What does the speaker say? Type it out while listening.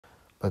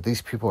But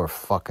these people are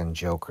fucking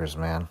jokers,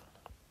 man.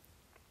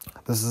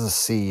 This is a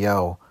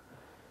CEO.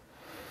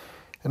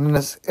 And in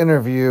this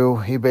interview,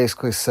 he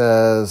basically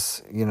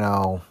says, you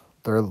know,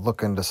 they're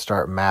looking to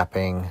start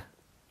mapping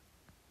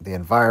the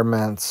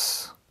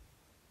environments.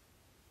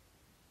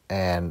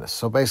 And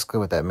so basically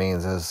what that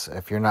means is,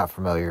 if you're not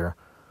familiar,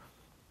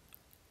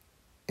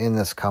 in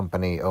this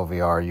company,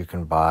 OVR, you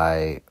can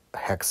buy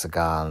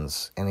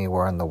hexagons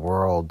anywhere in the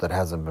world that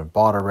hasn't been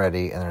bought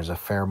already, and there's a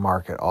fair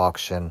market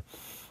auction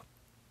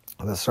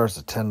that starts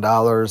at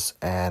 $10,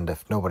 and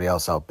if nobody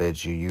else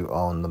outbids you, you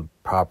own the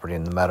property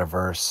in the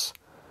metaverse.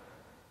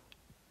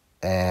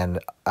 And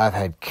I've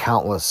had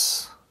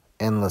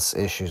endless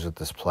issues with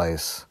this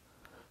place,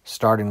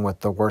 starting with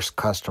the worst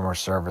customer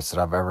service that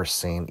I've ever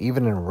seen.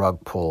 Even in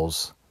rug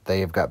pools, they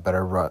have got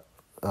better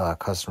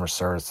customer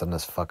service than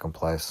this fucking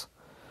place.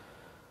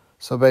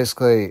 So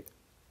basically,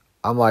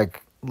 I'm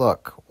like,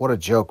 look, what a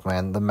joke,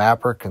 man. The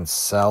mapper can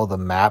sell the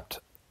mapped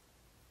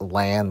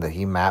land that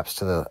he maps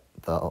to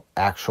the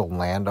actual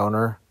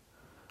landowner.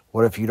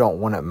 What if you don't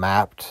want it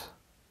mapped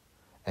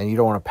and you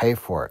don't want to pay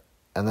for it?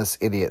 And this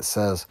idiot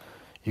says,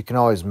 you can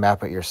always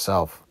map it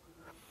yourself.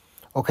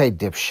 Okay,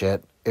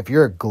 dipshit. If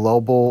you're a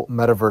global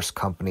metaverse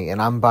company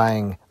and I'm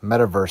buying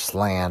metaverse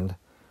land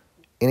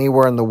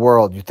anywhere in the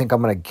world, you think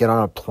I'm going to get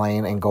on a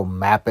plane and go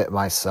map it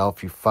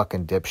myself, you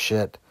fucking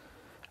dipshit?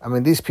 I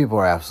mean, these people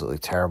are absolutely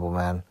terrible,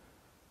 man.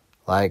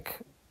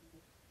 Like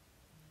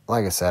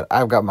I said,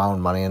 I've got my own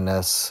money in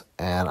this,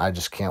 and I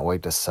just can't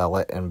wait to sell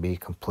it and be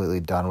completely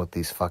done with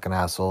these fucking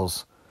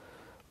assholes.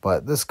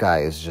 But this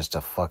guy is just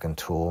a fucking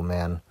tool,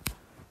 man.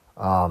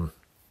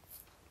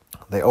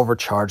 They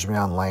overcharged me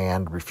on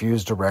land,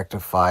 refused to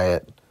rectify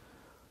it.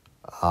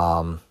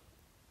 I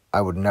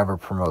would never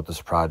promote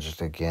this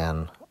project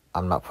again.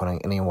 I'm not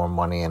putting any more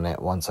money in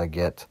it once I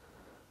get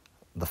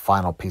the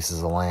final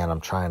pieces of land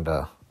I'm trying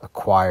to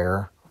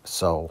acquire.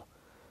 So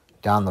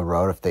down the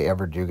road, if they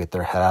ever do get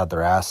their head out of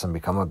their ass and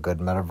become a good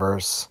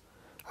metaverse,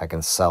 I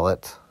can sell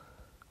it.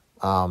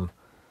 But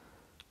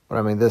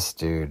I mean, this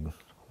dude,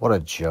 what a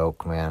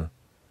joke, man.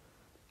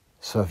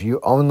 So if you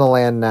own the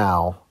land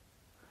now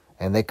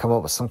and they come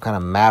up with some kind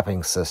of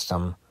mapping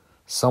system,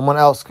 someone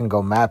else can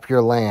go map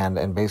your land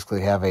and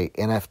basically have a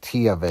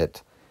NFT of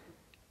it,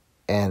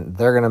 and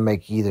they're going to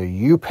make either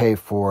you pay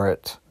for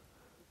it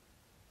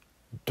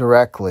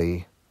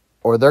directly,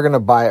 or they're going to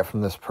buy it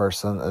from this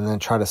person and then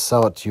try to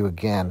sell it to you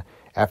again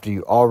after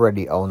you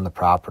already own the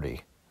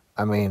property.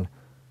 I mean,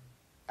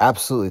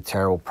 absolutely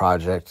terrible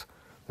project.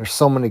 There's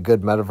so many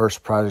good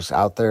metaverse projects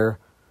out there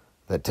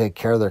that take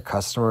care of their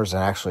customers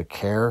and actually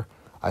care.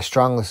 I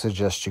strongly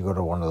suggest you go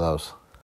to one of those.